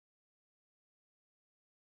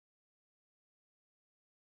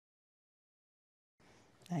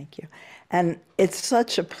Thank you. And it's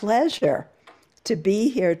such a pleasure to be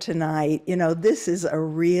here tonight. You know, this is a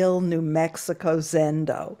real New Mexico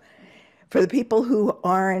Zendo. For the people who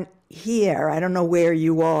aren't here, I don't know where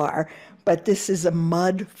you are, but this is a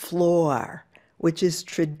mud floor, which is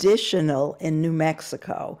traditional in New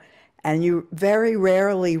Mexico. And you very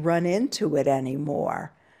rarely run into it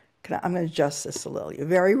anymore. I'm going to adjust this a little. You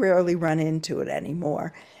very rarely run into it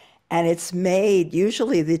anymore. And it's made,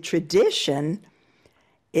 usually the tradition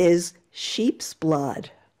is sheep's blood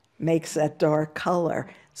makes that dark color.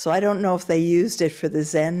 So I don't know if they used it for the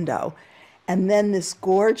Zendo. And then this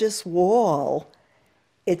gorgeous wall,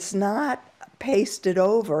 it's not pasted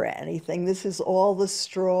over anything. This is all the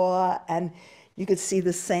straw, and you could see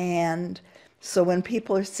the sand. So when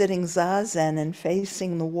people are sitting zazen and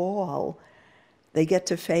facing the wall, they get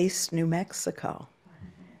to face New Mexico.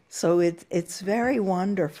 So it's very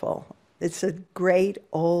wonderful. It's a great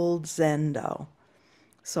old Zendo.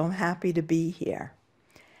 So I'm happy to be here.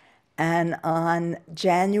 And on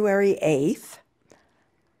January 8th,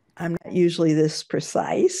 I'm not usually this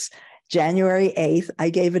precise, January 8th,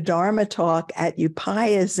 I gave a Dharma talk at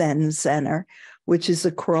Upaya Zen Center, which is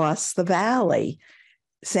across the valley.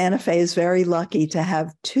 Santa Fe is very lucky to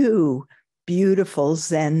have two beautiful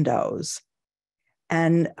Zendos.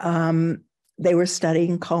 And they were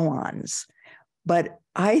studying koans. But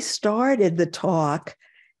I started the talk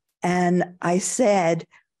and I said,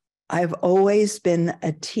 I've always been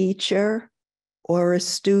a teacher or a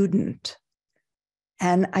student.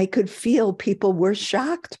 And I could feel people were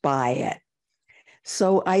shocked by it.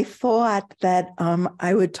 So I thought that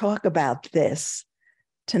I would talk about this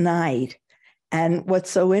tonight. And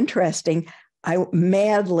what's so interesting, I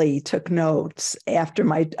madly took notes after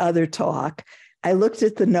my other talk. I looked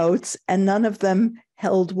at the notes and none of them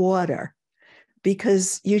held water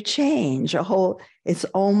because you change it's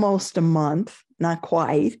almost a month, not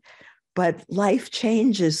quite, but life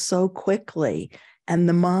changes so quickly and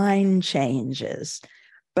the mind changes.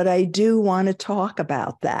 But I do want to talk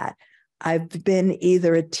about that. I've been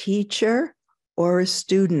either a teacher or a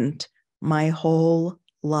student my whole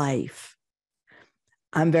life.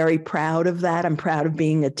 I'm very proud of that. I'm proud of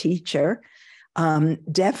being a teacher.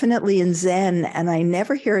 Definitely in Zen, and I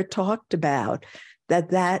never hear it talked about,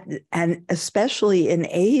 that, and especially in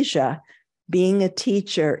Asia, being a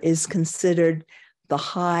teacher is considered the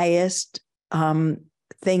highest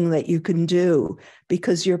thing that you can do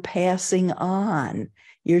because you're passing on,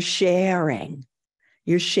 you're sharing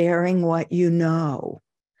what you know.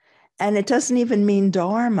 And it doesn't even mean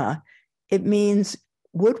Dharma. It means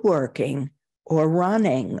woodworking or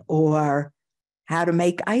running or how to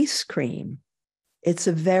make ice cream. It's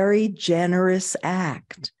a very generous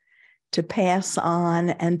act to pass on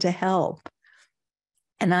and to help.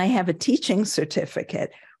 And I have a teaching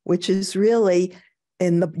certificate, which is really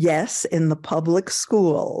in the public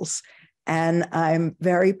schools. And I'm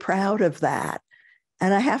very proud of that.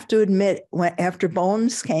 And I have to admit, after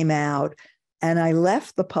Bones came out and I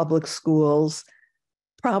left the public schools,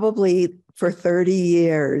 probably for 30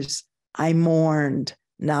 years, I mourned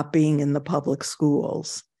not being in the public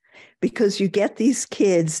schools because you get these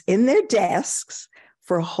kids in their desks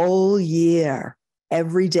for a whole year,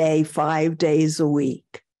 every day, 5 days a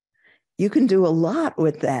week. You can do a lot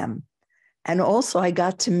with them. And also I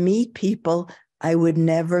got to meet people I would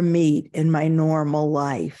never meet in my normal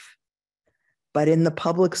life. But in the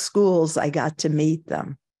public schools, I got to meet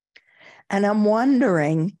them. And I'm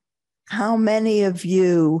wondering how many of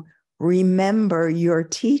you remember your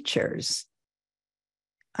teachers?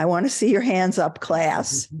 I want to see your hands up,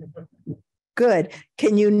 class. Good.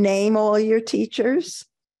 Can you name all your teachers?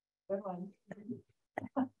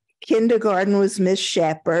 Kindergarten was Miss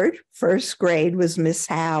Shepherd. First grade was Miss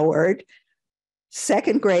Howard.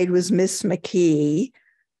 Second grade was Miss McKee.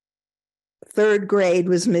 Third grade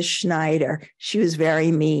was Miss Schneider. She was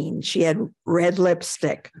very mean. She had red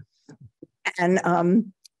lipstick.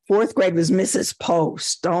 And fourth grade was Mrs.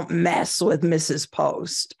 Post. Don't mess with Mrs.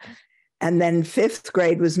 Post. And then fifth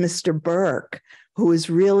grade was Mr. Burke, who was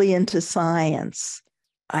really into science.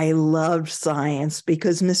 I loved science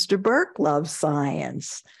because Mr. Burke loved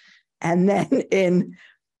science. And then in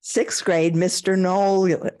sixth grade, Mr.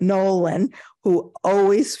 Nolan, who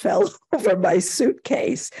always fell over my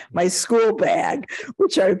suitcase, my school bag,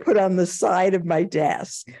 which I put on the side of my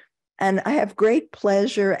desk. And I have great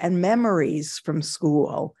pleasure and memories from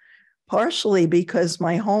school, partially because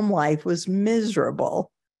my home life was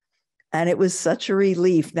miserable. And it was such a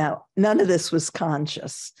relief. Now, none of this was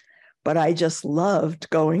conscious, but I just loved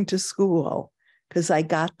going to school because I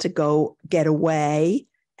got to go get away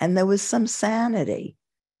and there was some sanity.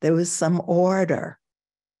 There was some order.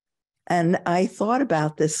 And I thought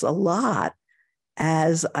about this a lot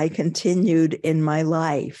as I continued in my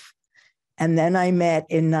life. And then I met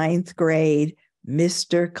in ninth grade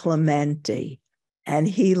Mr. Clementi, and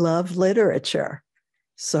he loved literature.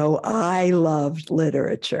 So I loved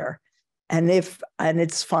literature. And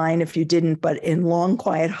it's fine if you didn't, but in Long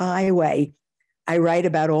Quiet Highway, I write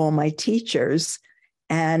about all my teachers.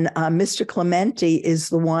 And Mr. Clementi is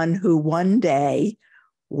the one who one day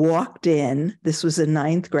walked in, this was in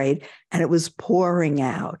ninth grade, and it was pouring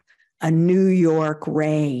out, a New York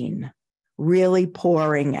rain, really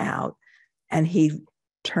pouring out. And he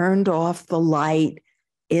turned off the light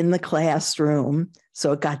in the classroom,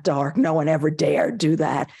 so it got dark. No one ever dared do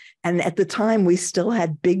that. And at the time, we still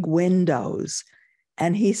had big windows.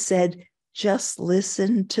 And he said, just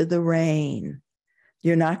listen to the rain.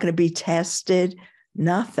 You're not going to be tested,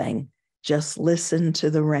 nothing. Just listen to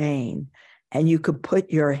the rain. And you could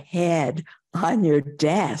put your head on your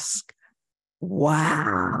desk.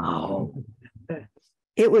 Wow.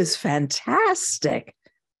 It was fantastic.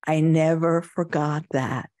 I never forgot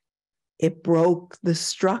that. It broke the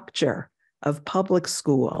structure of public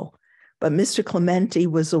school. But Mr. Clementi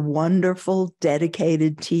was a wonderful,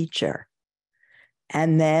 dedicated teacher.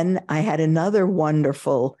 And then I had another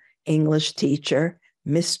wonderful English teacher,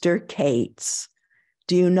 Mr. Cates.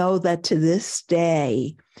 Do you know that to this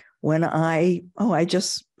day, when I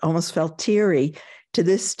just almost felt teary, to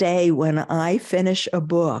this day, when I finish a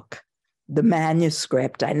book, the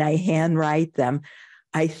manuscript, and I handwrite them,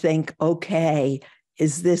 I think, okay,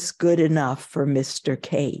 is this good enough for Mr.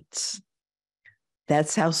 Cates?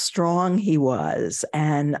 That's how strong he was,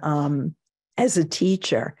 and as a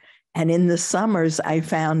teacher. And in the summers, I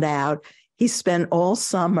found out he spent all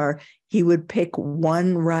summer, he would pick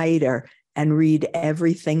one writer and read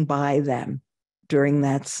everything by them during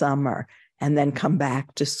that summer, and then come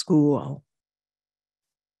back to school.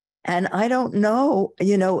 And I don't know,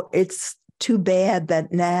 it's too bad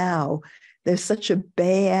that now there's such a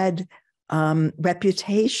bad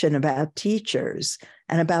reputation about teachers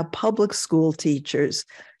and about public school teachers,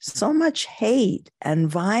 so much hate and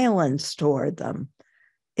violence toward them.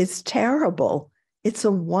 It's terrible. It's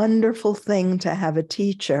a wonderful thing to have a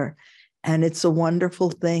teacher, and it's a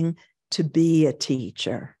wonderful thing to be a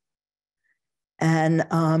teacher. And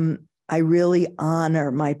I really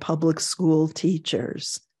honor my public school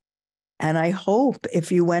teachers. And I hope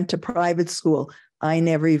if you went to private school, I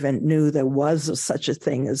never even knew there was such a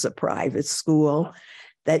thing as a private school,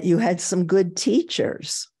 that you had some good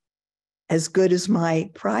teachers, as good as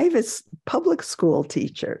my public school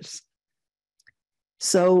teachers.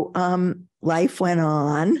 So life went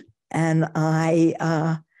on, and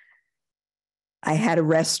I had a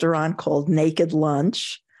restaurant called Naked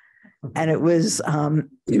Lunch, and it was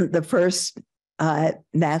the first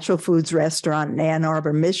natural foods restaurant in Ann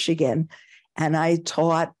Arbor, Michigan, and I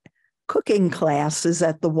taught cooking classes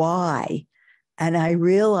at the Y, and I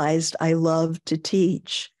realized I loved to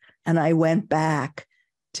teach, and I went back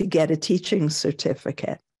to get a teaching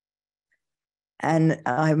certificate. And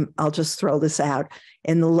I'll just throw this out.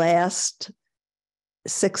 In the last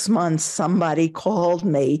 6 months, somebody called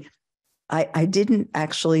me. I didn't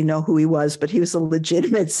actually know who he was, but he was a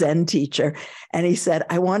legitimate Zen teacher. And he said,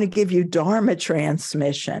 I want to give you Dharma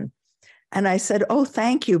transmission. And I said, oh,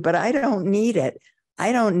 thank you, but I don't need it.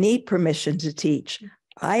 I don't need permission to teach.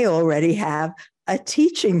 I already have a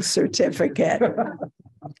teaching certificate.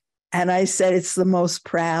 And I said, it's the most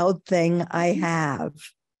proud thing I have.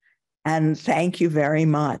 And thank you very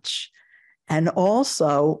much. And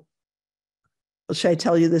also, should I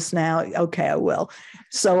tell you this now? Okay, I will.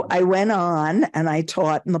 So I went on and I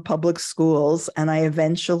taught in the public schools, and I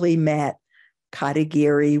eventually met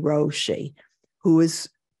Katagiri Roshi, who is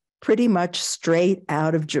pretty much straight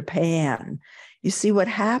out of Japan. You see, what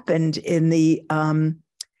happened in the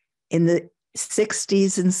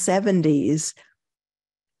 60s and 70s,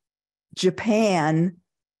 Japan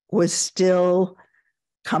was still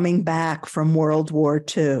coming back from World War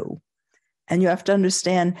II. And you have to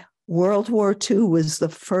understand, World War II was the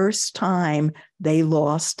first time they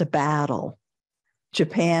lost a battle.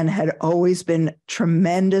 Japan had always been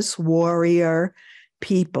tremendous warrior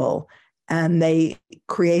people, and they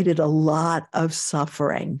created a lot of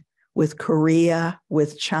suffering with Korea,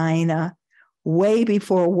 with China. Way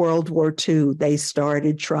before World War II, they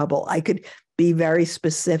started trouble. I could be very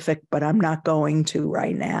specific, but I'm not going to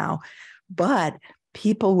right now. But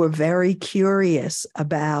people were very curious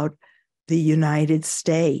about the United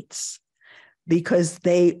States, because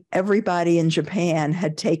everybody in Japan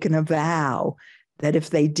had taken a vow that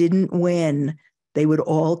if they didn't win, they would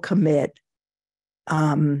all commit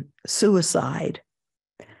suicide.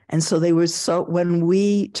 And so they were so, when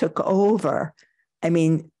we took over, I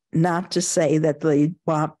mean, not to say that the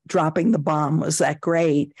dropping the bomb was that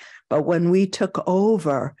great, but when we took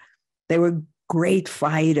over, they were great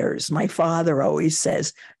fighters. My father always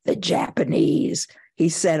says, the Japanese, he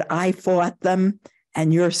said, I fought them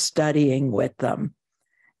and you're studying with them.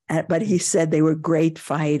 But he said they were great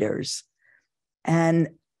fighters. And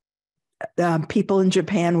people in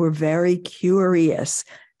Japan were very curious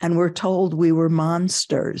and were told we were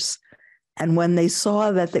monsters. And when they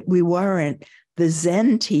saw that we weren't, the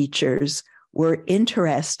Zen teachers were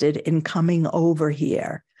interested in coming over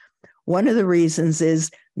here. One of the reasons is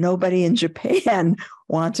nobody in Japan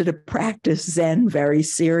wanted to practice Zen very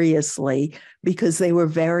seriously because they were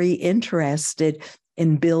very interested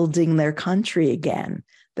in building their country again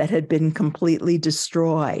that had been completely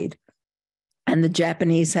destroyed. And the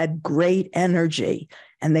Japanese had great energy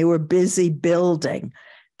and they were busy building.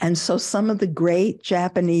 And so some of the great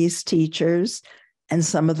Japanese teachers and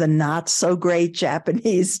some of the not so great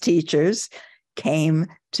Japanese teachers came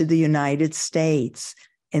to the United States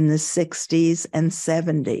in the 60s and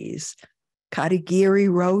 70s. Katagiri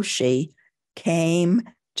Roshi came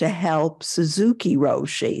to help Suzuki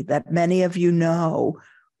Roshi, that many of you know,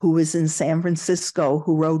 who was in San Francisco,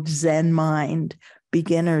 who wrote Zen Mind,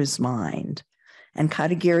 Beginner's Mind. And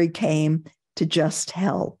Katagiri came to just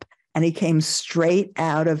help. And he came straight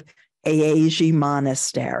out of Eiji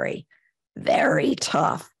Monastery. Very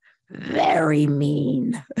tough, very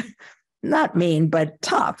mean. Not mean, but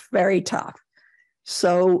tough, very tough.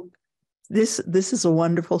 So this is a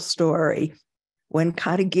wonderful story. When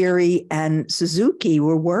Katagiri and Suzuki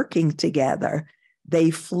were working together,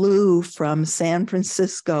 they flew from San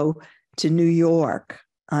Francisco to New York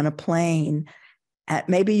on a plane.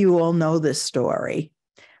 Maybe you all know this story,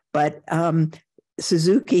 but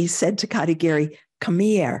Suzuki said to Katagiri, come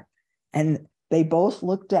here. And they both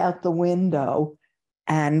looked out the window,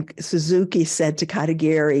 and Suzuki said to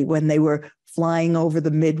Katagiri when they were flying over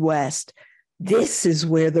the Midwest, this is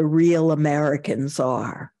where the real Americans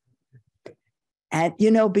are. And,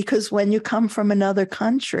 you know, because when you come from another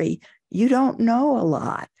country, you don't know a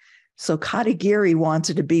lot. So Katagiri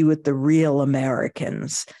wanted to be with the real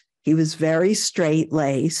Americans. He was very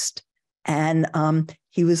straight-laced, and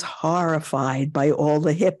he was horrified by all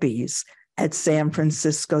the hippies at San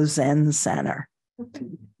Francisco Zen Center.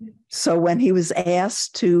 So when he was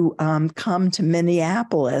asked to come to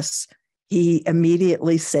Minneapolis, he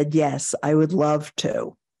immediately said, yes, I would love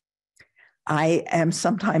to. I am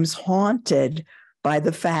sometimes haunted by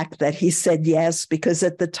the fact that he said yes, because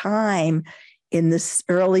at the time, in the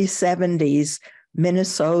early 70s,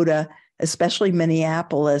 Minnesota, especially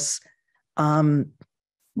Minneapolis,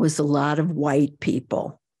 was a lot of white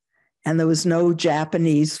people. And there was no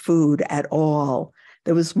Japanese food at all.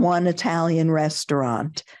 There was one Italian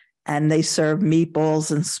restaurant, and they served meatballs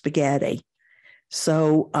and spaghetti.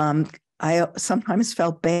 So I sometimes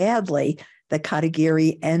felt badly that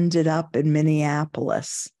Katagiri ended up in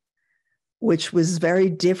Minneapolis, which was very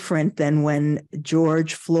different than when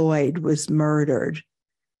George Floyd was murdered.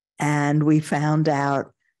 And we found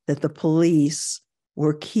out that the police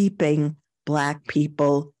were keeping Black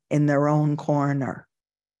people in their own corner.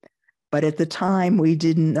 But at the time, we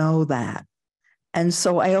didn't know that. And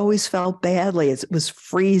so I always felt badly as it was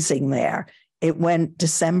freezing there. It went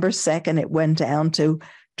December 2nd, it went down to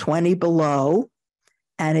 20 below,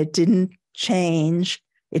 and it didn't change.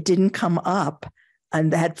 It didn't come up.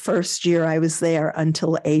 And that first year I was there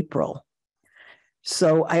until April.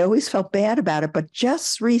 So I always felt bad about it. But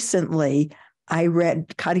just recently, I read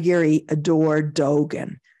Katagiri adored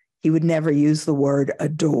Dogen. He would never use the word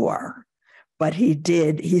adore, but he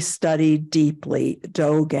did. He studied deeply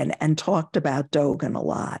Dogen and talked about Dogen a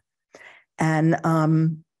lot. And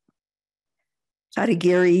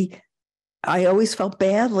Katagiri, I always felt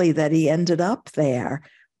badly that he ended up there.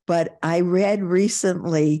 But I read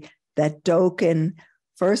recently that Dogen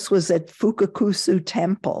first was at Fukakusu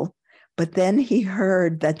Temple, but then he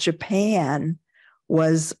heard that Japan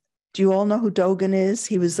was, do you all know who Dogen is?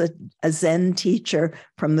 He was a Zen teacher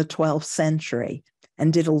from the 12th century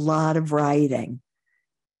and did a lot of writing.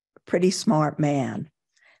 Pretty smart man.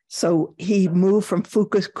 So he moved from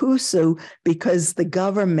Fukakusu because the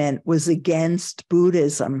government was against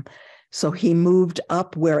Buddhism. So he moved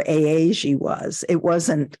up where Eiji was. It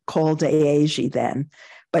wasn't called Eiji then,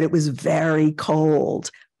 but it was very cold.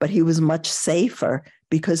 But he was much safer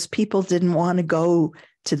because people didn't want to go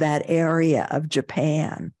to that area of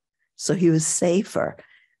Japan. So he was safer.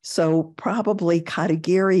 So probably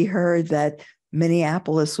Katagiri heard that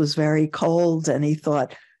Minneapolis was very cold, and he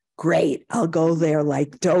thought, great, I'll go there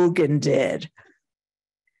like Dogen did.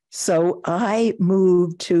 So I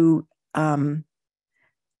moved to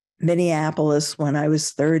Minneapolis when I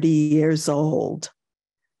was 30 years old.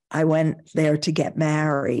 I went there to get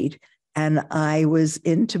married, and I was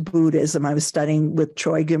into Buddhism. I was studying with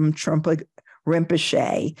Chogyam Trungpa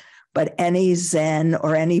Rinpoche, but any Zen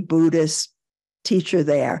or any Buddhist teacher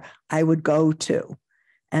there, I would go to.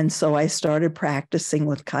 And so I started practicing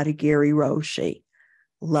with Katagiri Roshi.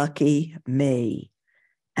 Lucky me.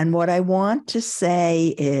 And what I want to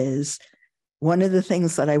say is, one of the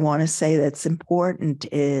things that I want to say that's important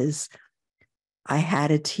is I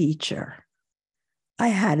had a teacher. I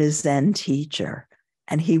had a Zen teacher,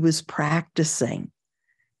 and he was practicing.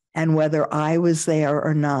 And whether I was there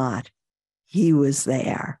or not, he was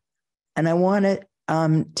there. And I want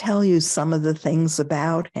to tell you some of the things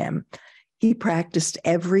about him. He practiced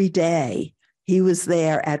every day. He was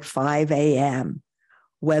there at 5 a.m.,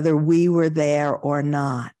 whether we were there or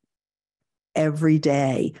not, every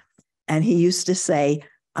day. And he used to say,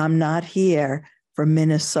 I'm not here for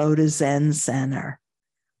Minnesota Zen Center.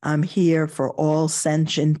 I'm here for all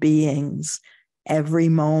sentient beings, every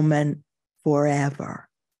moment, forever.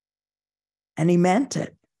 And he meant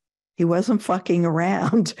it. He wasn't fucking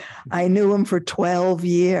around. I knew him for 12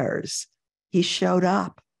 years. He showed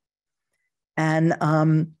up. And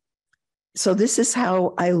so this is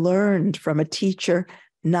how I learned from a teacher,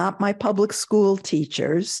 not my public school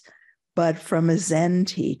teachers, but from a Zen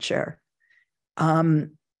teacher.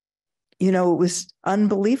 It was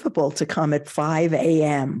unbelievable to come at 5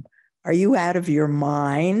 a.m. Are you out of your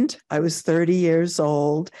mind? I was 30 years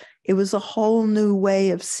old. It was a whole new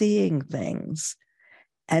way of seeing things.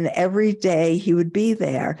 And every day he would be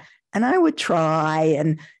there. And I would try,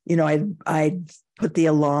 and, I'd put the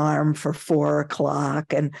alarm for 4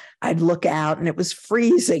 o'clock, and I'd look out and it was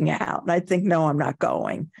freezing out. And I'd think, no, I'm not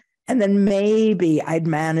going. And then maybe I'd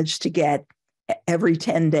manage to get every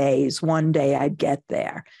 10 days, one day I'd get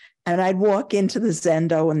there. And I'd walk into the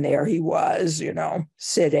Zendo, and there he was,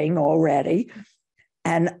 sitting already.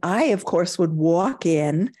 And I, of course, would walk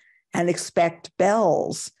in and expect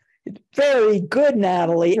bells. Very good,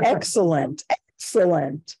 Natalie. Excellent.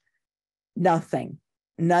 Excellent. Nothing.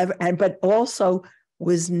 Never, but also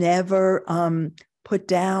was never put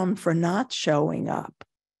down for not showing up.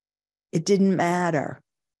 It didn't matter.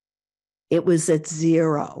 It was at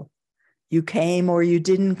 0. You came or you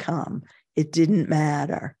didn't come. It didn't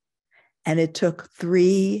matter. And it took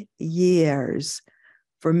 3 years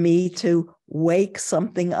for me to wake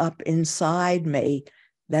something up inside me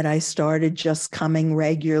that I started just coming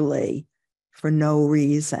regularly for no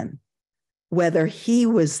reason. Whether he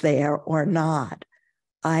was there or not,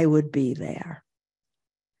 I would be there.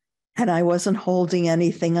 And I wasn't holding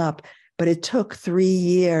anything up, but it took 3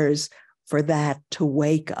 years for that to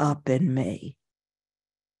wake up in me.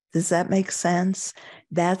 Does that make sense?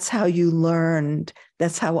 That's how you learned.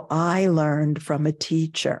 That's how I learned from a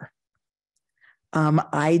teacher. I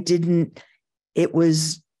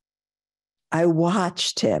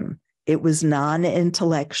watched him. It was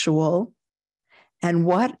non-intellectual. And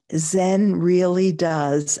what Zen really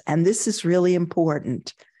does, and this is really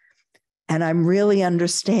important, and I'm really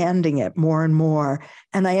understanding it more and more.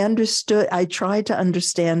 And I tried to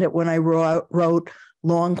understand it when I wrote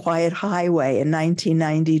Long Quiet Highway in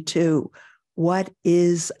 1992. What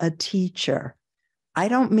is a teacher? I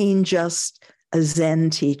don't mean just a Zen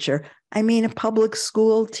teacher. I mean a public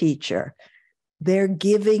school teacher. They're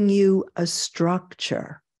giving you a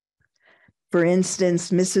structure. For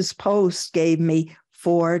instance, Mrs. Post gave me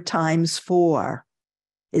 4 times 4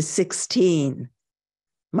 is 16.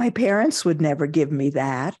 My parents would never give me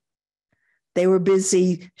that. They were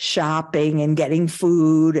busy shopping and getting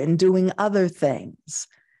food and doing other things.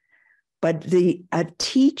 But a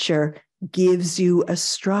teacher gives you a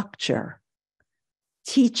structure,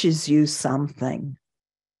 teaches you something.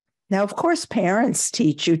 Now, of course, parents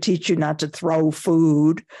teach you not to throw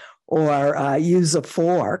food or use a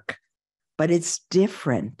fork, but it's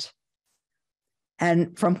different.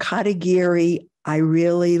 And from Katagiri, I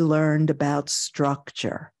really learned about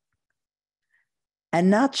structure. And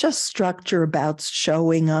not just structure about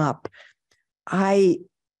showing up.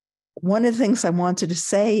 One of the things I wanted to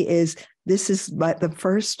say is this is the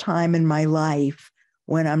first time in my life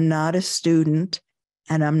when I'm not a student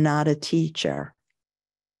and I'm not a teacher.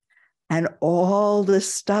 And all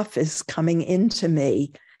this stuff is coming into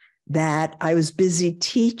me that I was busy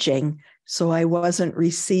teaching, so I wasn't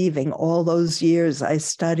receiving all those years I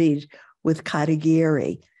studied with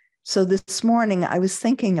Katagiri. So this morning I was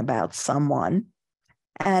thinking about someone,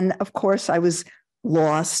 and of course I was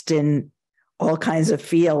lost in all kinds of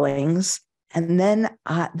feelings. And then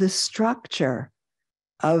the structure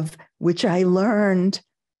of which I learned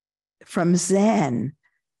from Zen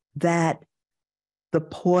that the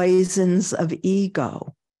poisons of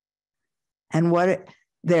ego and what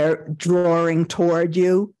they're drawing toward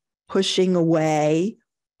you, pushing away,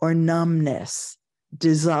 or numbness,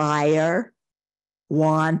 desire,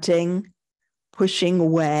 wanting, pushing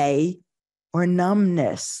away, or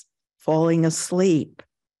numbness, falling asleep.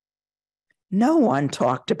 No one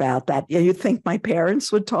talked about that. You think my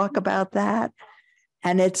parents would talk about that?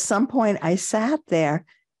 And at some point I sat there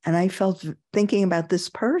and I felt thinking about this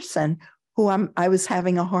person who I was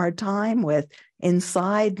having a hard time with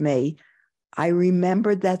inside me. I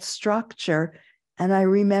remembered that structure and I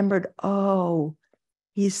remembered, oh,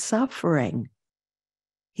 he's suffering.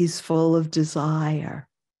 He's full of desire.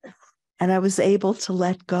 And I was able to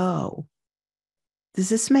let go. Does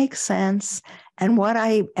this make sense? And what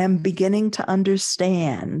I am beginning to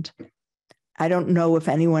understand, I don't know if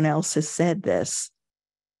anyone else has said this,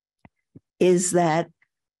 is that,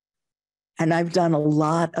 and I've done a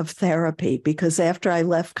lot of therapy because after I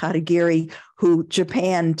left Katagiri, who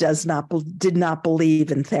Japan did not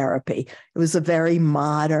believe in therapy. It was a very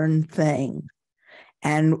modern thing.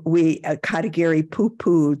 And Katagiri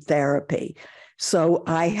poo-pooed therapy. So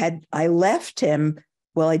I left him.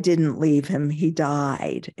 Well, I didn't leave him. He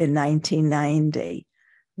died in 1990.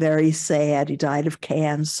 Very sad. He died of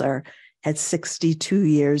cancer at 62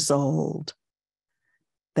 years old.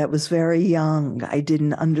 That was very young. I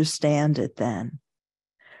didn't understand it then.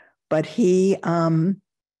 But he, where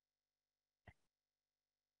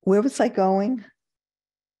was I going?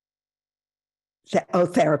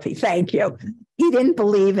 Therapy. Thank you. He didn't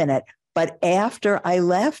believe in it. But after I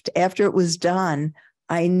left, after it was done,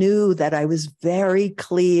 I knew that I was very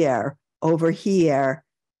clear over here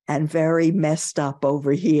and very messed up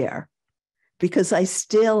over here because I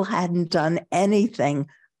still hadn't done anything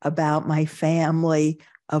about my family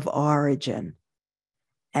of origin.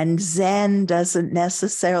 And Zen doesn't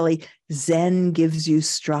necessarily, Zen gives you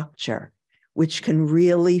structure, which can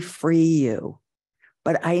really free you.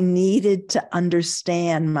 But I needed to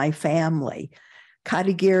understand my family.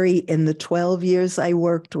 Katagiri, in the 12 years I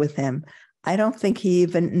worked with him, I don't think he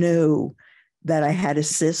even knew that I had a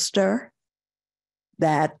sister,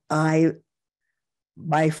 that my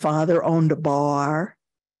father owned a bar.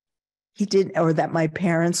 He didn't, or that my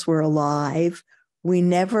parents were alive. We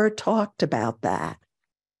never talked about that.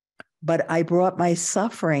 But I brought my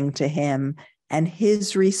suffering to him, and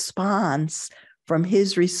his response,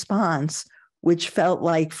 which felt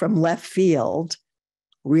like from left field,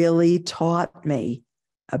 really taught me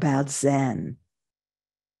about Zen.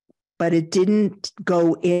 But it didn't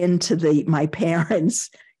go into my parents,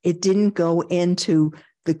 it didn't go into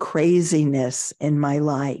the craziness in my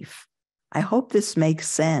life. I hope this makes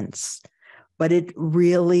sense, but it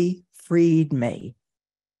really freed me.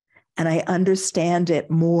 And I understand it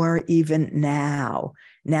more even now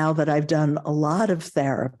that I've done a lot of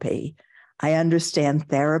therapy. I understand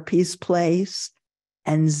therapy's place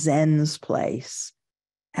and Zen's place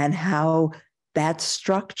and how that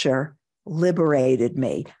structure liberated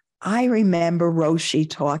me. I remember Roshi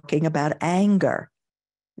talking about anger.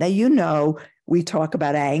 Now, we talk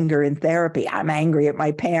about anger in therapy. I'm angry at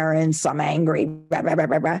my parents. I'm angry. Blah, blah, blah,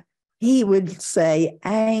 blah, blah. He would say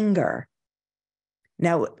anger.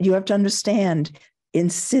 Now, you have to understand, in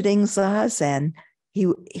sitting Zazen,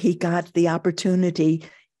 he got the opportunity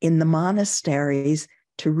in the monasteries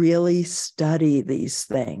to really study these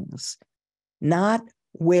things, not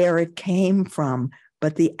where it came from,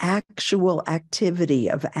 but the actual activity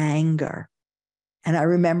of anger. And I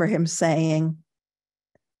remember him saying,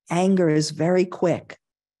 anger is very quick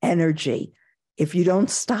energy. If you don't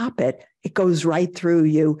stop it, it goes right through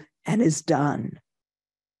you and is done.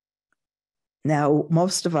 Now,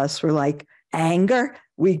 most of us were like, anger,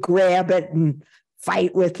 we grab it and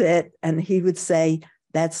fight with it. And he would say,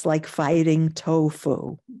 that's like fighting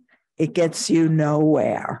tofu. It gets you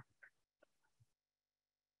nowhere.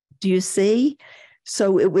 Do you see?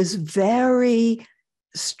 So it was very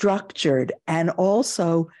structured. And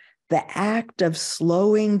also the act of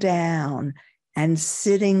slowing down and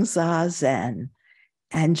sitting Zazen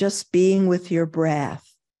and just being with your breath.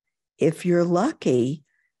 If you're lucky,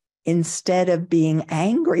 instead of being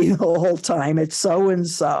angry the whole time at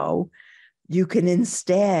so-and-so, you can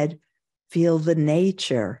instead feel the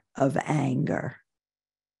nature of anger.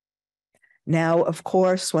 Now, of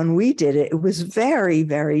course, when we did it, it was very,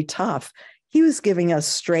 very tough. He was giving us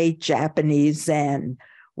straight Japanese Zen.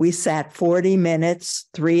 We sat 40 minutes,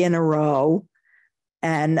 3 in a row,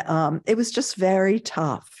 and it was just very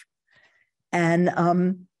tough. And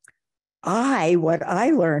what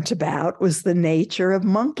I learned about was the nature of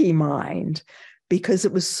monkey mind, because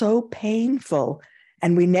it was so painful.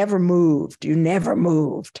 And we never moved. You never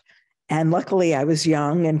moved. And luckily I was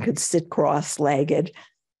young and could sit cross-legged.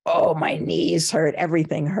 Oh, my knees hurt.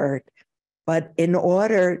 Everything hurt. But in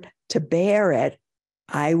order to bear it,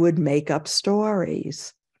 I would make up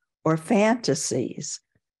stories or fantasies.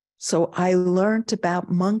 So I learned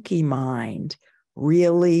about monkey mind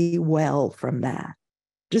really well from that.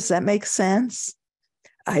 Does that make sense?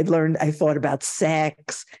 I thought about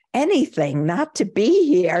sex, anything, not to be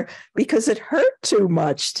here because it hurt too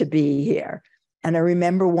much to be here. And I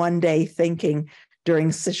remember one day thinking during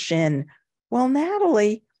sesshin, well,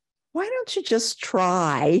 Natalie, why don't you just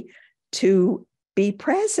try to be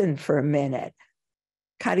present for a minute?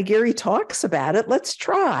 Katagiri talks about it. Let's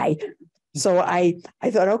try. So I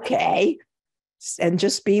thought, okay, and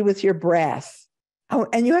just be with your breath. Oh,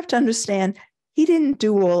 and you have to understand, he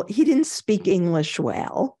didn't speak English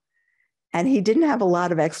well, and he didn't have a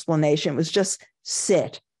lot of explanation. It was just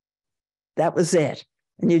sit. That was it.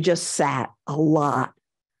 And you just sat a lot.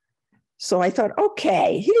 So I thought,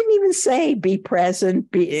 okay, he didn't even say be present,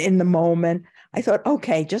 be in the moment. I thought,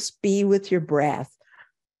 okay, just be with your breath.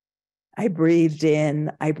 I breathed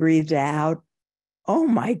in, I breathed out. Oh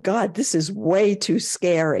my God, this is way too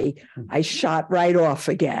scary. I shot right off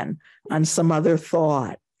again on some other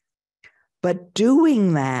thought. But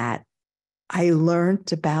doing that, I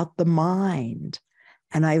learned about the mind,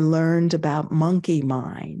 and I learned about monkey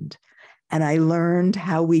mind, and I learned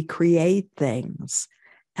how we create things,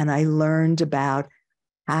 and I learned about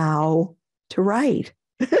how to write.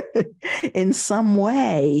 In some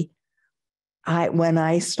way, when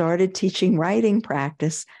I started teaching writing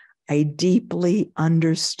practice, I deeply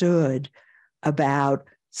understood about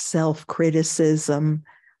self-criticism,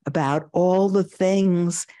 about all the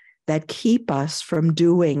things that keep us from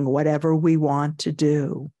doing whatever we want to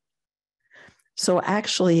do. So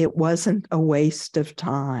actually, it wasn't a waste of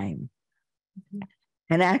time.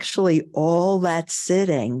 And actually, all that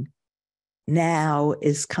sitting now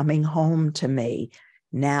is coming home to me.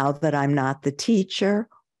 Now that I'm not the teacher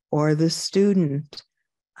or the student,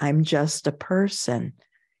 I'm just a person.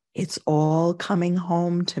 It's all coming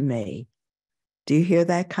home to me. Do you hear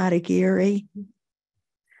that, Katagiri?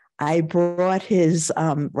 I brought his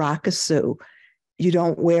rakusu. You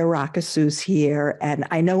don't wear rakusus here. And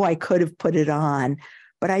I know I could have put it on,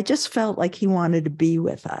 but I just felt like he wanted to be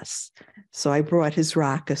with us. So I brought his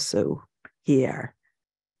rakusu here.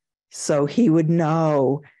 So he would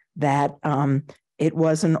know that it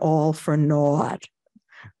wasn't all for naught,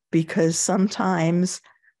 because sometimes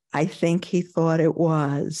I think he thought it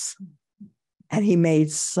was. And he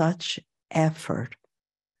made such effort.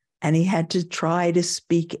 And he had to try to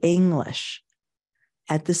speak English.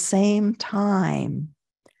 At the same time,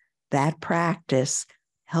 that practice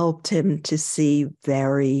helped him to see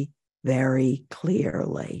very, very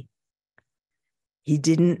clearly. He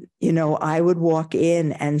didn't, I would walk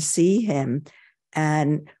in and see him,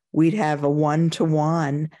 and we'd have a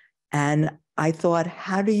one-to-one. And I thought,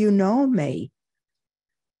 how do you know me?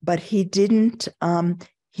 But he didn't,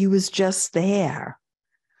 he was just there.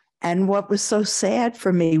 And what was so sad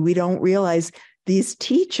for me, we don't realize these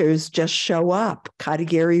teachers just show up.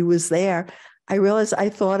 Katagiri was there. I realized I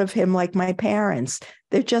thought of him like my parents.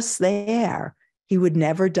 They're just there. He would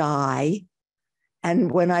never die.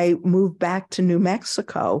 And when I moved back to New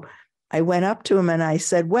Mexico, I went up to him and I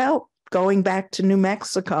said, well, going back to New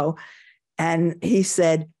Mexico. And he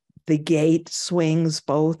said, the gate swings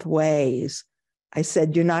both ways. I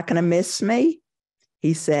said, you're not going to miss me?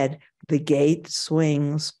 He said, the gate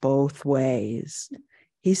swings both ways.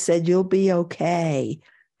 He said, you'll be okay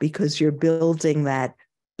because you're building that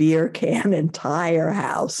beer can and tire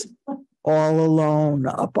house all alone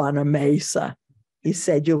up on a mesa. He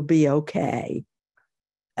said, you'll be okay.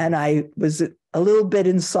 And I was a little bit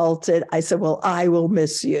insulted. I said, well, I will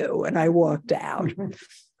miss you. And I walked out.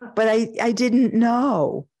 But I didn't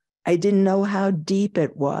know. I didn't know how deep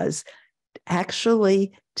it was.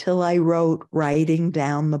 Actually, till I wrote Writing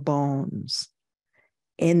Down the Bones.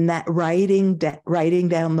 In that writing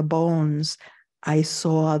down the bones, I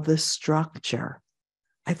saw the structure.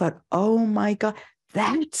 I thought, oh my God,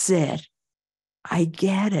 that's it. I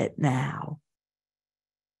get it now.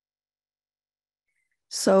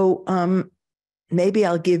 So maybe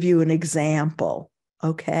I'll give you an example,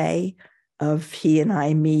 okay, of he and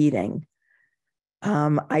I meeting.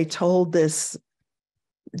 I told this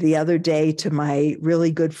the other day to my really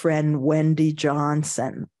good friend, Wendy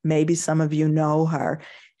Johnson. Maybe some of you know her.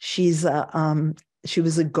 She was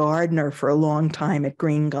a gardener for a long time at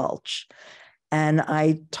Green Gulch. And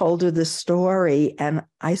I told her the story, and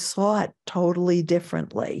I saw it totally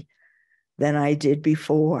differently than I did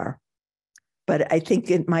before. but I think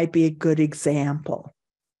it might be a good example.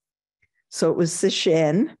 So it was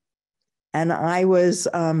Sesshin, and I was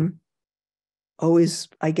always,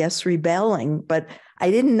 I guess, rebelling, but I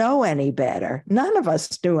didn't know any better. None of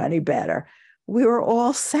us knew any better. We were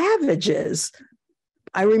all savages.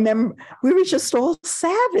 I remember we were just all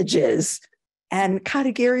savages. And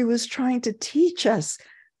Katagiri was trying to teach us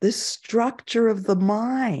the structure of the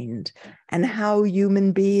mind and how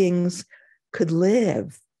human beings could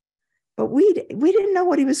live. But we didn't know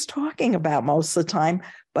what he was talking about most of the time,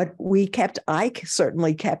 but I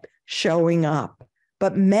certainly kept showing up.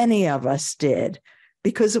 But many of us did,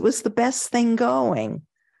 because it was the best thing going.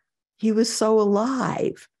 He was so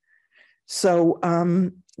alive. So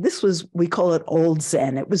this was, we call it old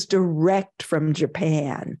Zen. It was direct from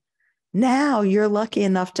Japan. Now you're lucky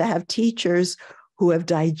enough to have teachers who have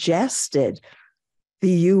digested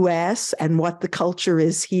the US and what the culture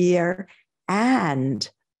is here. And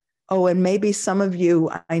maybe some of you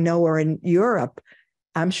I know are in Europe.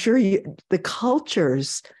 I'm sure the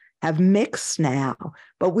cultures have mixed now,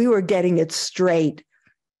 but we were getting it straight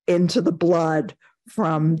into the blood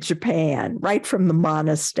from Japan, right from the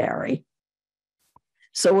monastery.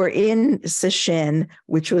 So we're in Sesshin,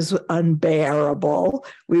 which was unbearable.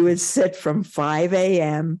 We would sit from 5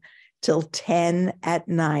 a.m. till 10 at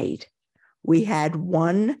night. We had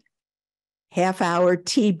 1 half-hour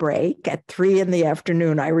tea break at 3 in the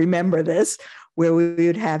afternoon. I remember this, where we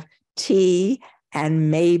would have tea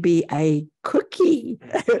and maybe a cookie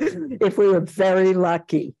if we were very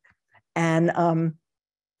lucky. And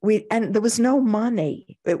there was no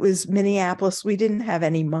money. It was Minneapolis. We didn't have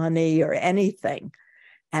any money or anything.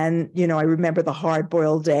 And, I remember the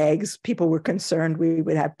hard-boiled eggs. People were concerned we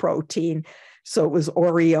would have protein. So it was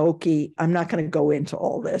orioki. I'm not going to go into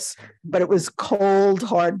all this, but it was cold,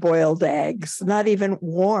 hard-boiled eggs, not even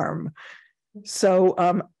warm. So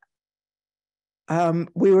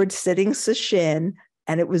we were sitting Sesshin,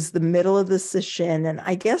 and it was the middle of the Sesshin. And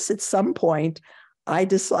I guess at some point, I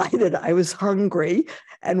decided I was hungry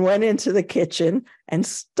and went into the kitchen and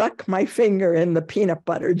stuck my finger in the peanut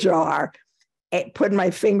butter jar, put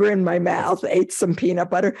my finger in my mouth, ate some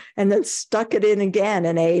peanut butter, and then stuck it in again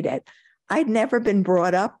and ate it. I'd never been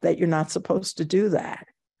brought up that you're not supposed to do that.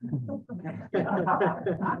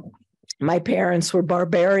 My parents were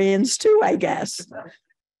barbarians too, I guess.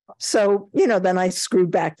 So, then I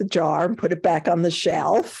screwed back the jar and put it back on the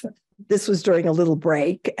shelf. This was during a little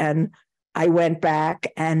break, and I went back,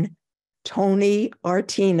 and Tony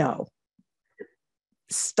Artino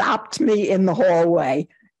stopped me in the hallway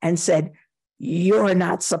and said, "You're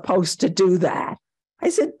not supposed to do that." I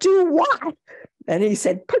said, "Do what?" And he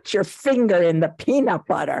said, "Put your finger in the peanut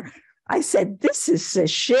butter." I said, "This is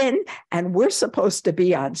Sesshin, and we're supposed to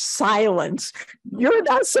be on silence. You're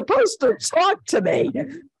not supposed to talk to me."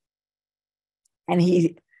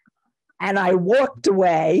 And I walked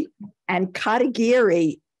away, and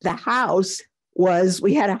Katagiri,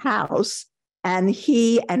 we had a house, and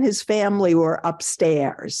he and his family were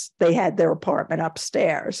upstairs. They had their apartment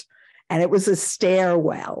upstairs, and it was a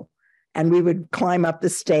stairwell, and we would climb up the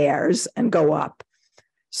stairs and go up.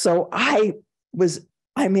 So I was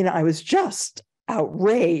just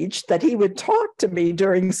outraged that he would talk to me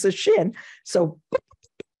during Sesshin. So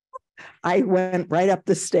I went right up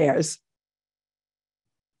the stairs.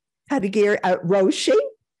 Katagiri,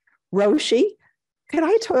 Roshi, can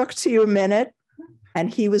I talk to you a minute? And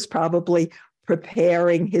he was probably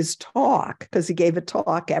preparing his talk, because he gave a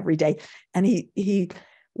talk every day. And he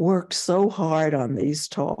worked so hard on these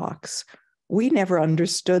talks. We never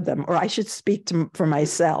understood them, or I should speak for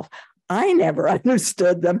myself. I never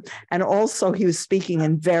understood them. And also he was speaking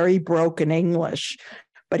in very broken English,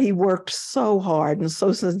 but he worked so hard and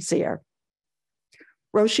so sincere.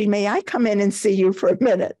 "Roshi, may I come in and see you for a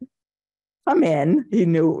minute?" Come in. He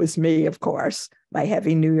knew it was me, of course, my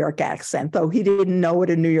heavy New York accent, though he didn't know what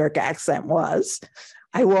a New York accent was.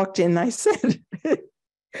 I walked in and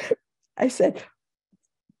I said,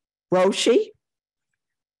 "Roshi,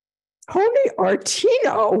 Tony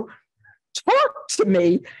Artino talked to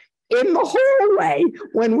me in the hallway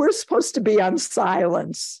when we're supposed to be on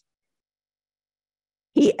silence.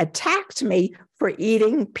 He attacked me for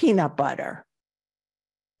eating peanut butter."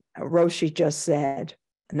 Roshi just said,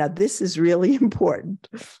 now this is really important.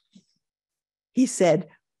 He said,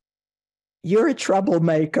 "You're a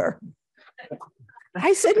troublemaker."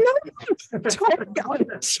 I said, "No,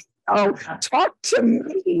 talk to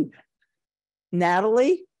me.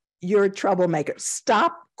 Natalie, you're a troublemaker.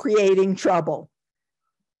 Stop creating trouble."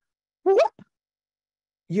 Whoop.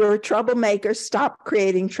 "You're a troublemaker. Stop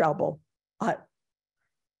creating trouble."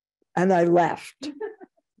 And I left.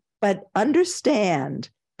 But understand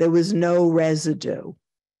There was no residue.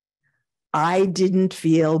 I didn't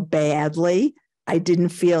feel badly. I didn't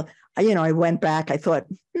feel, I went back. I thought,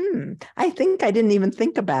 I think I didn't even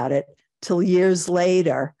think about it till years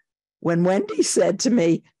later when Wendy said to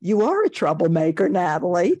me, "You are a troublemaker,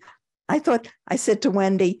 Natalie." I said to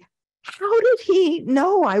Wendy, "How did he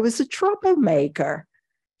know I was a troublemaker?"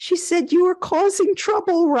 She said, "You were causing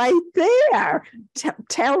trouble right there,"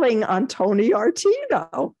 telling on Tony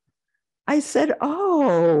Artino. I said,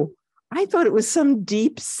 "Oh, I thought it was some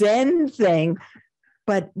deep Zen thing,"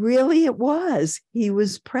 but really it was. He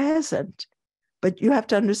was present. But you have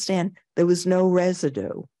to understand, there was no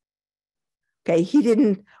residue. Okay, he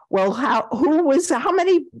didn't, well, how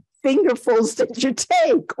many fingerfuls did you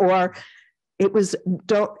take? Or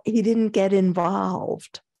he didn't get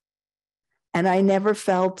involved. And I never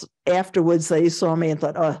felt afterwards they saw me and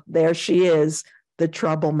thought, "Oh, there she is, the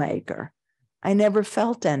troublemaker." I never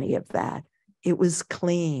felt any of that. It was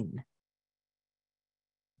clean.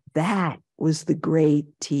 That was the great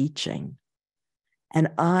teaching. And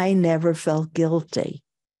I never felt guilty.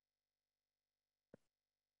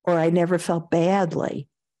 Or I never felt badly.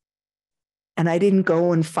 And I didn't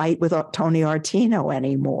go and fight with Tony Artino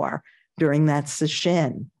anymore during that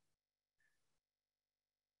sesshin.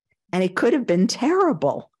 And it could have been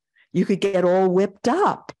terrible. You could get all whipped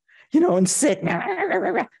up, and sit.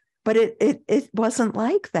 But it wasn't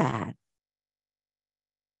like that.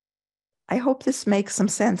 I hope this makes some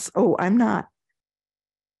sense. Oh, I'm not.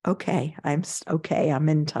 Okay, I'm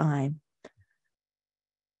in time.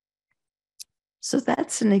 So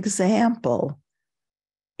that's an example.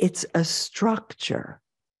 It's a structure.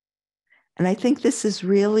 And I think this is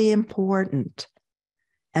really important.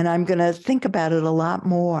 And I'm going to think about it a lot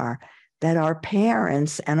more, that our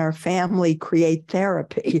parents and our family create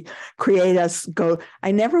therapy, create us go.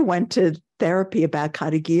 I never went to therapy about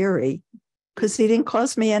Katagiri because he didn't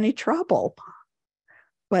cause me any trouble.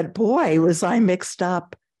 But boy, was I mixed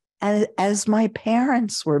up, and as my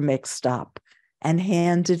parents were mixed up and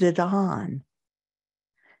handed it on.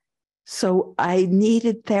 So I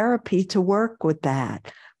needed therapy to work with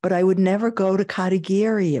that, but I would never go to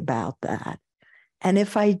Katagiri about that. And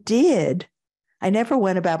if I did, I never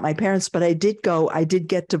went about my parents, but I did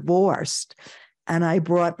get divorced, and I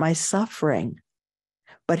brought my suffering.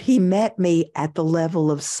 But he met me at the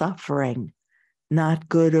level of suffering, not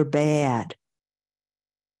good or bad.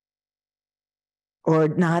 Or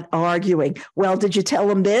not arguing. Well, did you tell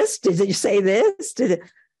him this? Did you say this?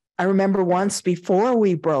 I remember once before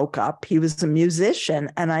we broke up, he was a musician,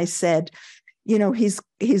 and I said,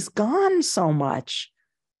 he's gone so much.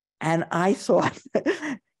 And I thought,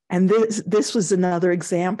 and this was another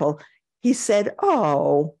example. He said,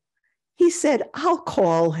 "I'll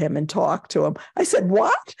call him and talk to him." I said,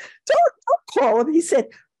 "What? Don't call him." He said,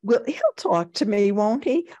 "Well, he'll talk to me, won't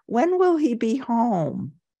he? When will he be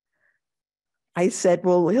home?" I said,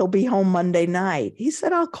 "Well, he'll be home Monday night." He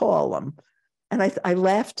said, "I'll call him." And I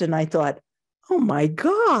laughed and I thought, "Oh my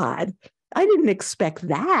God, I didn't expect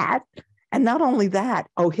that." And not only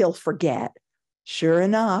that, he'll forget. Sure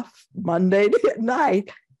enough, Monday night,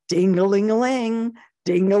 ding-a-ling-a-ling,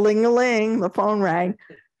 ding-a-ling-a-ling, the phone rang.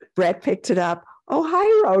 Brett picked it up. "Oh, hi,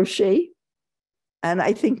 Roshi." And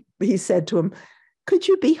I think he said to him, "Could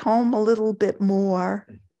you be home a little bit more?"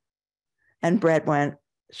 And Brett went,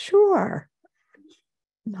 "Sure,"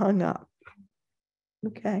 and hung up.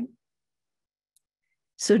 Okay.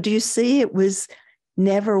 So do you see, it was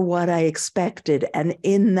never what I expected. And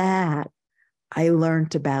in that, I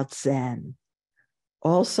learned about Zen.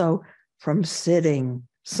 Also from sitting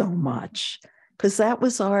so much, because that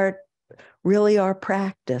was our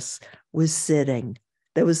practice, was sitting.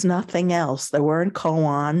 There was nothing else. There weren't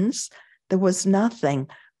koans. There was nothing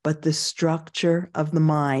but the structure of the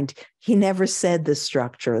mind. He never said the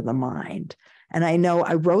structure of the mind. And I know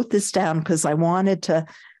I wrote this down because I wanted to,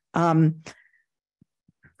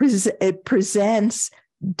 it presents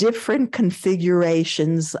different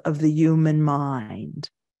configurations of the human mind.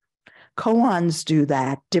 Koans do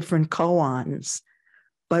that, different koans,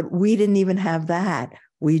 but we didn't even have that.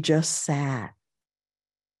 We just sat.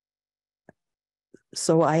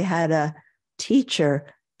 So I had a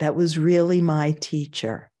teacher that was really my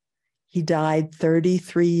teacher. He died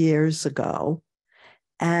 33 years ago.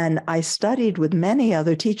 And I studied with many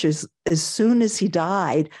other teachers. As soon as he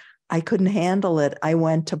died, I couldn't handle it. I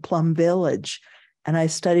went to Plum Village and I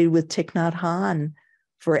studied with Thich Nhat Hanh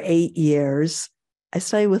for 8 years. I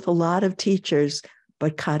studied with a lot of teachers,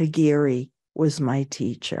 but Katagiri was my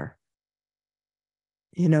teacher.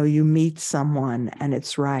 You meet someone and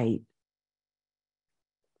it's right.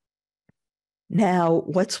 Now,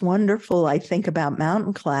 what's wonderful, I think, about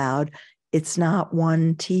Mountain Cloud it's not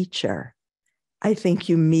one teacher. I think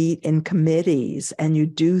you meet in committees and you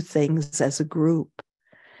do things as a group.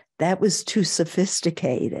 That was too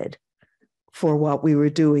sophisticated for what we were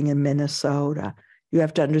doing in Minnesota. You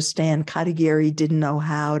have to understand, Katagiri didn't know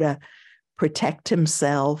how to protect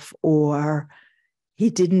himself, or he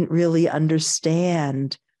didn't really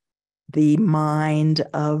understand the mind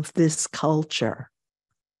of this culture.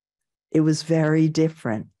 It was very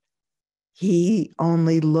different. He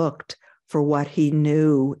only looked for what he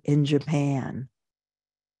knew in Japan.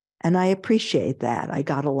 And I appreciate that. I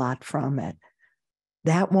got a lot from it.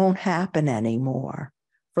 That won't happen anymore.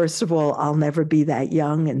 First of all, I'll never be that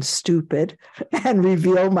young and stupid and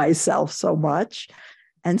reveal myself so much.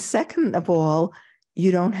 And second of all,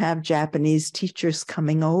 you don't have Japanese teachers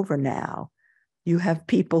coming over now. You have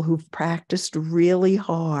people who've practiced really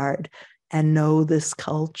hard and know this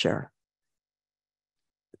culture.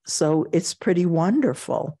 So it's pretty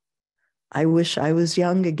wonderful. I wish I was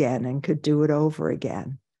young again and could do it over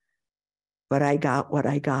again. But I got what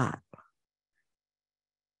I got.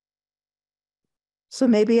 So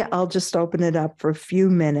maybe I'll just open it up for a few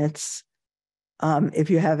minutes if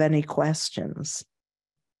you have any questions.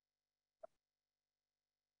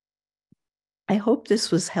 I hope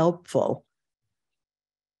this was helpful.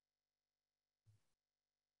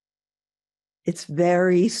 It's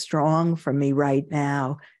very strong for me right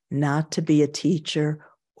now not to be a teacher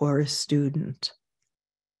or a student.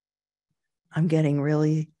 I'm getting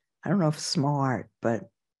really, I don't know if smart, but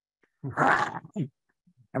I'm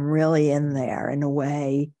really in there in a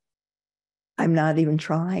way. I'm not even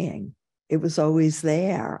trying. It was always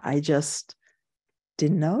there. I just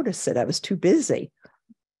didn't notice it. I was too busy.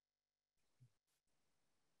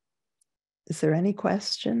 Is there any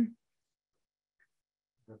question?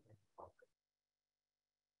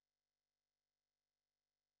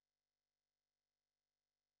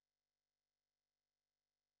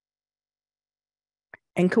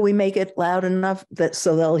 And can we make it loud enough that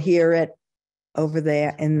so they'll hear it over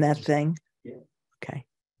there in that thing? Yeah. Okay.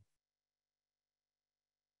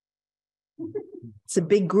 It's a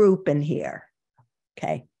big group in here.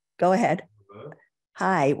 Okay, go ahead. Hello.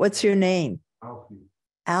 Hi, what's your name? Alfie.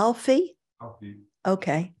 Alfie? Alfie.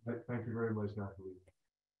 Okay. Thank you very much, Natalie.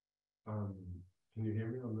 Can you hear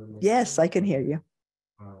me? Yes, I can hear you.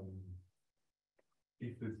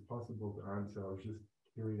 If it's possible to answer, I was just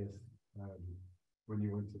curious, when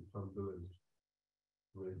you went to Plum Village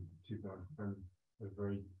with and a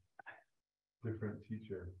very different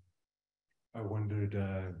teacher, I wondered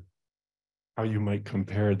how you might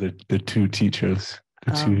compare the two teachers,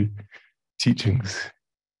 the two teachings.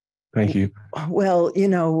 Thank you. Well, you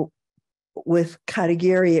know, with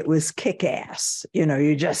Katagiri, it was kick-ass. You know,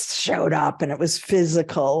 you just showed up and it was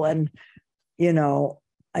physical. And, you know,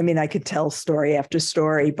 I mean, I could tell story after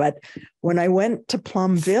story, but when I went to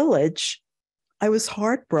Plum Village, I was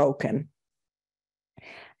heartbroken.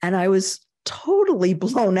 And I was totally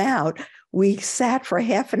blown out. We sat for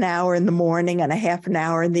half an hour in the morning and a half an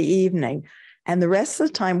hour in the evening. And the rest of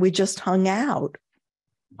the time we just hung out.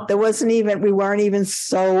 We weren't even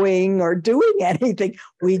sewing or doing anything.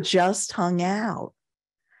 We just hung out.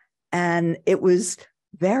 And it was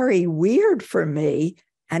very weird for me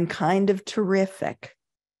and kind of terrific.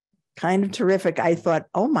 I thought,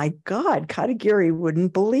 oh my God, Katagiri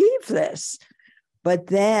wouldn't believe this. But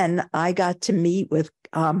then I got to meet with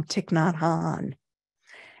Thich Nhat Hanh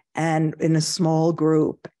and in a small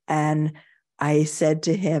group. And I said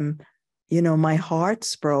to him, you know, my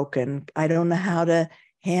heart's broken. I don't know how to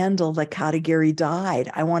handle that Katagiri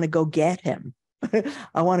died. I want to go get him.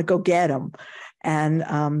 I want to go get him.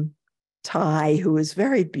 And Thai, who was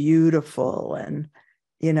very beautiful and,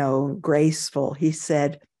 you know, graceful, he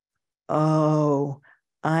said, oh,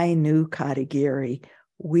 I knew Katagiri.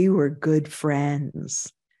 We were good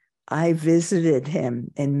friends. I visited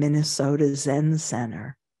him in Minnesota Zen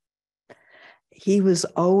Center. He was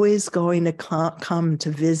always going to come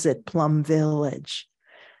to visit Plum Village,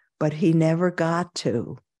 but he never got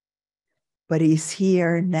to. But he's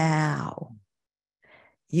here now.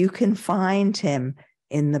 You can find him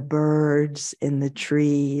in the birds, in the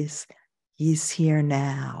trees. He's here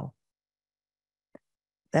now.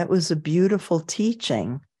 That was a beautiful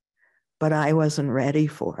teaching, but I wasn't ready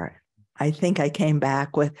for it. I think I came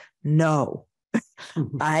back with, no,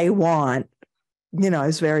 I want, you know, I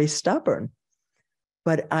was very stubborn,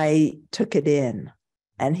 but I took it in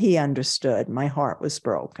and he understood. My heart was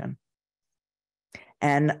broken.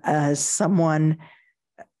 And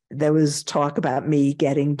there was talk about me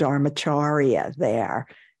getting Dharmacharya there.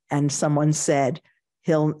 And someone said,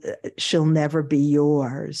 she'll never be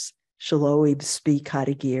yours. She'll always be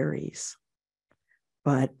Katagiri's.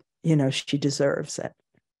 But she deserves it.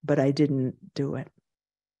 But I didn't do it.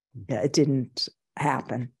 Yeah, it didn't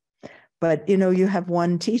happen. But, you have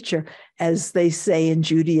one teacher, as they say in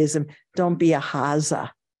Judaism, don't be a haza.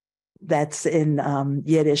 That's in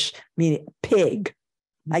Yiddish, meaning pig.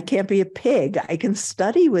 I can't be a pig. I can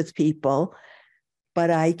study with people,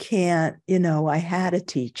 but I can't, I had a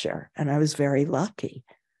teacher and I was very lucky.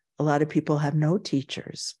 A lot of people have no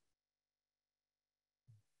teachers.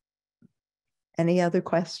 Any other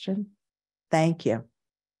question? Thank you.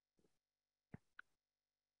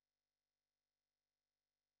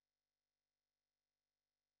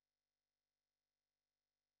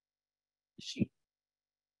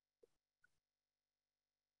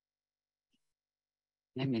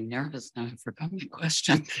 made me nervous now. I forgot my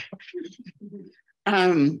question.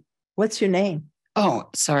 What's your name? Oh,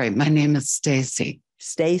 sorry. My name is Stacy.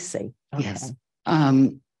 Stacy. Okay. Yes.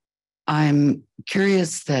 I'm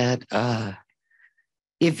curious that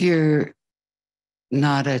if you're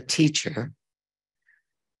not a teacher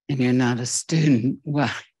and you're not a student,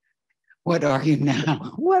 well, what are you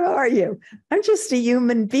now? What are you? I'm just a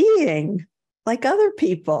human being like other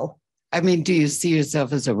people. I mean, do you see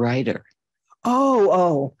yourself as a writer?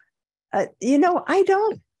 I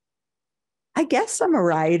guess I'm a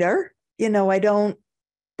writer.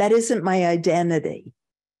 That isn't my identity.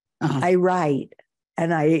 Uh-huh. I write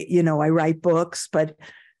and I write books, but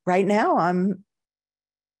right now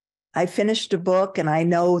I finished a book and I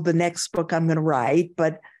know the next book I'm going to write,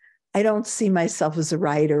 but I don't see myself as a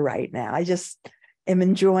writer right now. I just am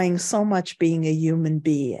enjoying so much being a human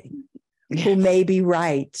being who maybe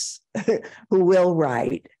writes, who will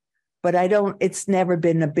write, but it's never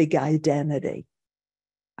been a big identity.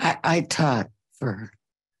 I taught for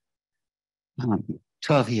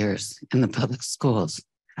 12 years in the public schools.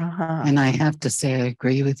 Uh-huh. And I have to say, I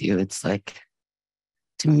agree with you. It's like,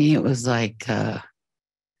 to me, it was like, I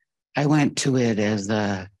went to it as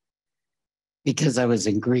because I was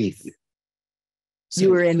in grief. So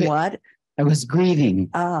You were in what? I was grieving.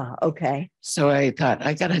 Ah, okay. So I thought,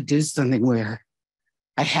 I got to do something where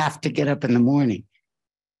I have to get up in the morning.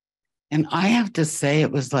 And I have to say,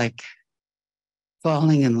 it was like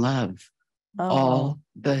falling in love all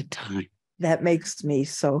the time. That makes me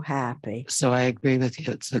so happy. So I agree with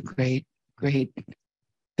you. It's a great, great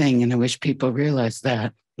thing. And I wish people realize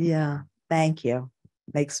that. Yeah, thank you.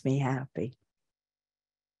 Makes me happy.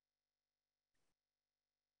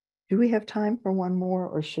 Do we have time for one more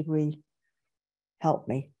or should we help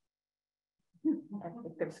me? I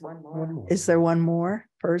think there's one more. Is there one more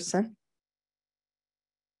person?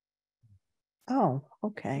 Oh,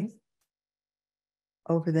 okay.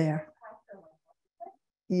 Over there.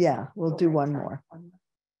 Yeah, we'll do one more.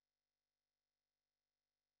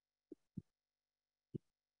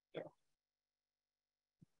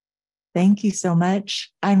 Thank you so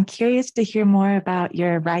much. I'm curious to hear more about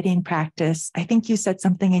your writing practice. I think you said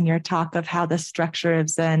something in your talk of how the structure of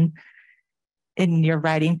Zen in your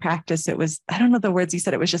writing practice, it was, I don't know the words you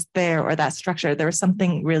said, it was just there, or that structure. There was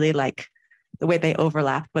something really like the way they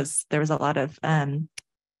overlapped was, there was a lot of,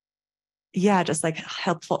 just like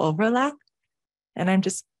helpful overlap. And I'm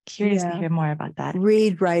just curious to hear more about that.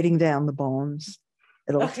 Read Writing Down the Bones.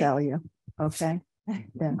 It'll tell you. Okay.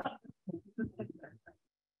 Yeah.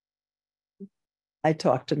 I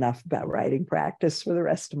talked enough about writing practice for the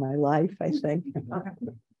rest of my life, I think.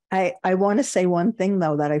 I want to say one thing,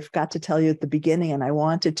 though, that I forgot to tell you at the beginning, and I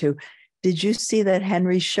wanted to. Did you see that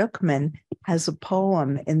Henry Shukman has a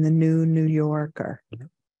poem in the New Yorker?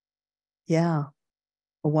 Yeah,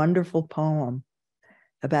 a wonderful poem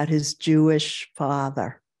about his Jewish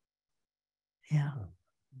father. Yeah.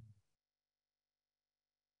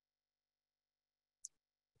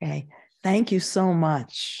 Okay. Thank you so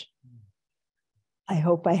much. I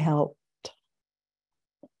hope I helped.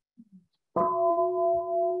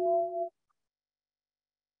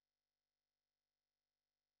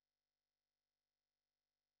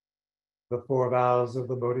 The four vows of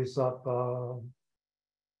the Bodhisattva.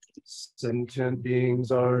 Sentient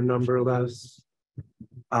beings are numberless.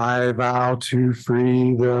 I vow to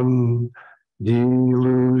free them.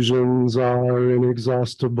 Delusions are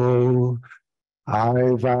inexhaustible.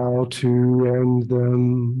 I vow to end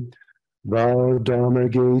them. The Dharma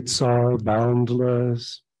gates are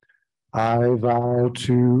boundless. I vow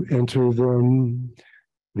to enter them.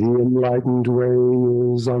 The enlightened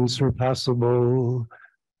way is unsurpassable.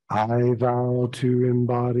 I vow to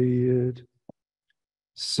embody it.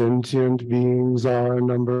 Sentient beings are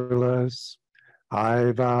numberless.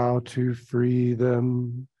 I vow to free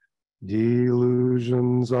them.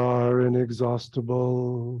 Delusions are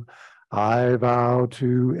inexhaustible. I vow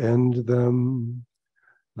to end them.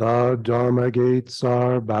 The Dharma gates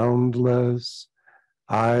are boundless.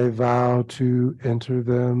 I vow to enter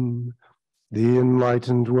them. The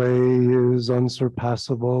enlightened way is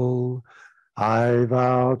unsurpassable. I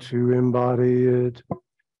vow to embody it.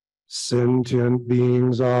 Sentient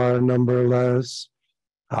beings are numberless.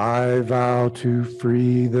 I vow to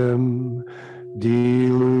free them.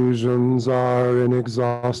 Delusions are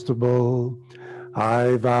inexhaustible.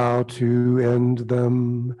 I vow to end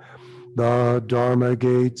them. The Dharma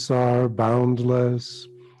gates are boundless.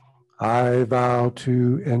 I vow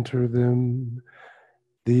to enter them.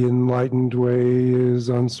 The enlightened way is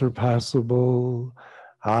unsurpassable.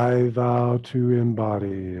 I vow to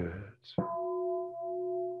embody it.